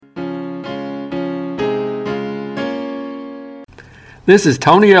This is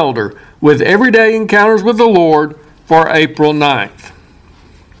Tony Elder with Everyday Encounters with the Lord for April 9th.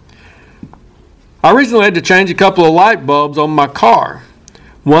 I recently had to change a couple of light bulbs on my car.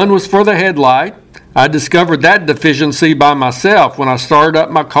 One was for the headlight. I discovered that deficiency by myself when I started up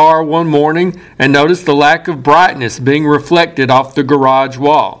my car one morning and noticed the lack of brightness being reflected off the garage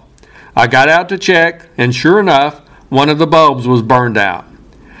wall. I got out to check, and sure enough, one of the bulbs was burned out.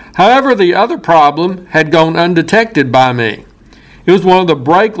 However, the other problem had gone undetected by me. It was one of the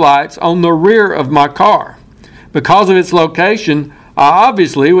brake lights on the rear of my car. Because of its location, I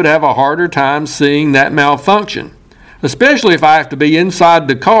obviously would have a harder time seeing that malfunction, especially if I have to be inside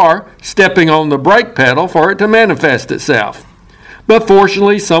the car stepping on the brake pedal for it to manifest itself. But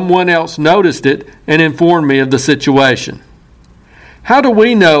fortunately, someone else noticed it and informed me of the situation. How do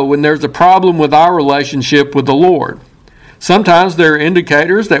we know when there's a problem with our relationship with the Lord? Sometimes there are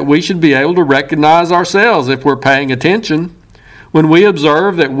indicators that we should be able to recognize ourselves if we're paying attention. When we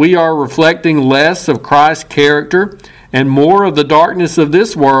observe that we are reflecting less of Christ's character and more of the darkness of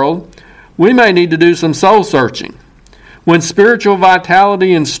this world, we may need to do some soul searching. When spiritual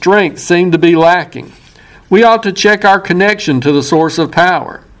vitality and strength seem to be lacking, we ought to check our connection to the source of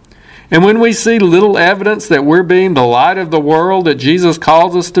power. And when we see little evidence that we're being the light of the world that Jesus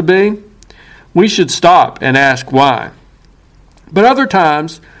calls us to be, we should stop and ask why. But other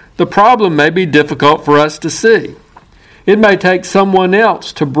times, the problem may be difficult for us to see. It may take someone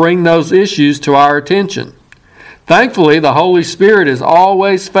else to bring those issues to our attention. Thankfully, the Holy Spirit is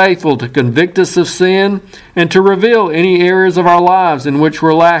always faithful to convict us of sin and to reveal any areas of our lives in which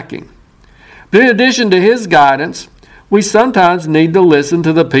we're lacking. But in addition to His guidance, we sometimes need to listen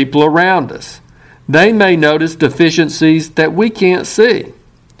to the people around us. They may notice deficiencies that we can't see.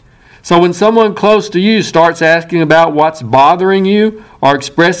 So when someone close to you starts asking about what's bothering you or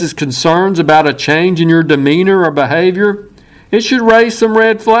expresses concerns about a change in your demeanor or behavior, it should raise some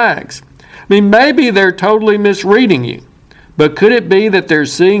red flags. Maybe they're totally misreading you, but could it be that they're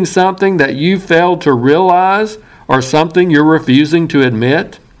seeing something that you failed to realize or something you're refusing to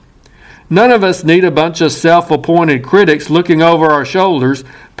admit? None of us need a bunch of self-appointed critics looking over our shoulders,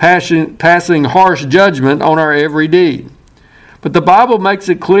 passing harsh judgment on our every deed. But the Bible makes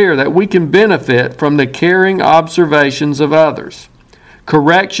it clear that we can benefit from the caring observations of others.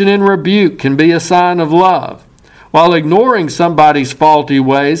 Correction and rebuke can be a sign of love, while ignoring somebody's faulty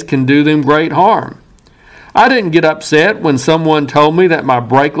ways can do them great harm. I didn't get upset when someone told me that my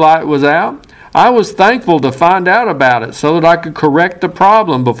brake light was out. I was thankful to find out about it so that I could correct the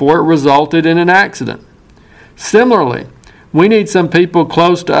problem before it resulted in an accident. Similarly, we need some people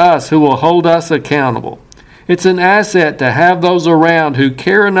close to us who will hold us accountable. It's an asset to have those around who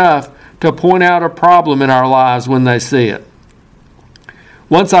care enough to point out a problem in our lives when they see it.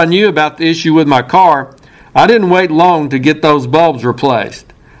 Once I knew about the issue with my car, I didn't wait long to get those bulbs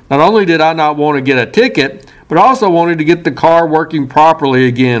replaced. Not only did I not want to get a ticket, but I also wanted to get the car working properly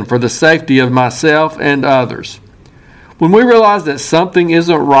again for the safety of myself and others. When we realize that something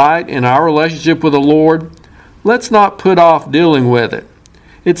isn't right in our relationship with the Lord, let's not put off dealing with it.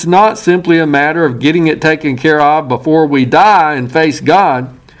 It's not simply a matter of getting it taken care of before we die and face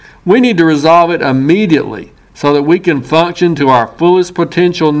God. We need to resolve it immediately so that we can function to our fullest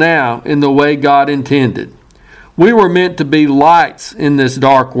potential now in the way God intended. We were meant to be lights in this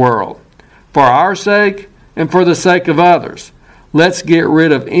dark world. For our sake and for the sake of others, let's get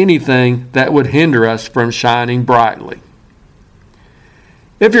rid of anything that would hinder us from shining brightly.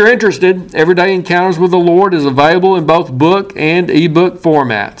 If you're interested, Everyday Encounters with the Lord is available in both book and ebook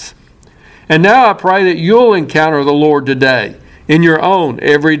formats. And now I pray that you'll encounter the Lord today in your own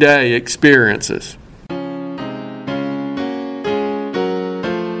everyday experiences.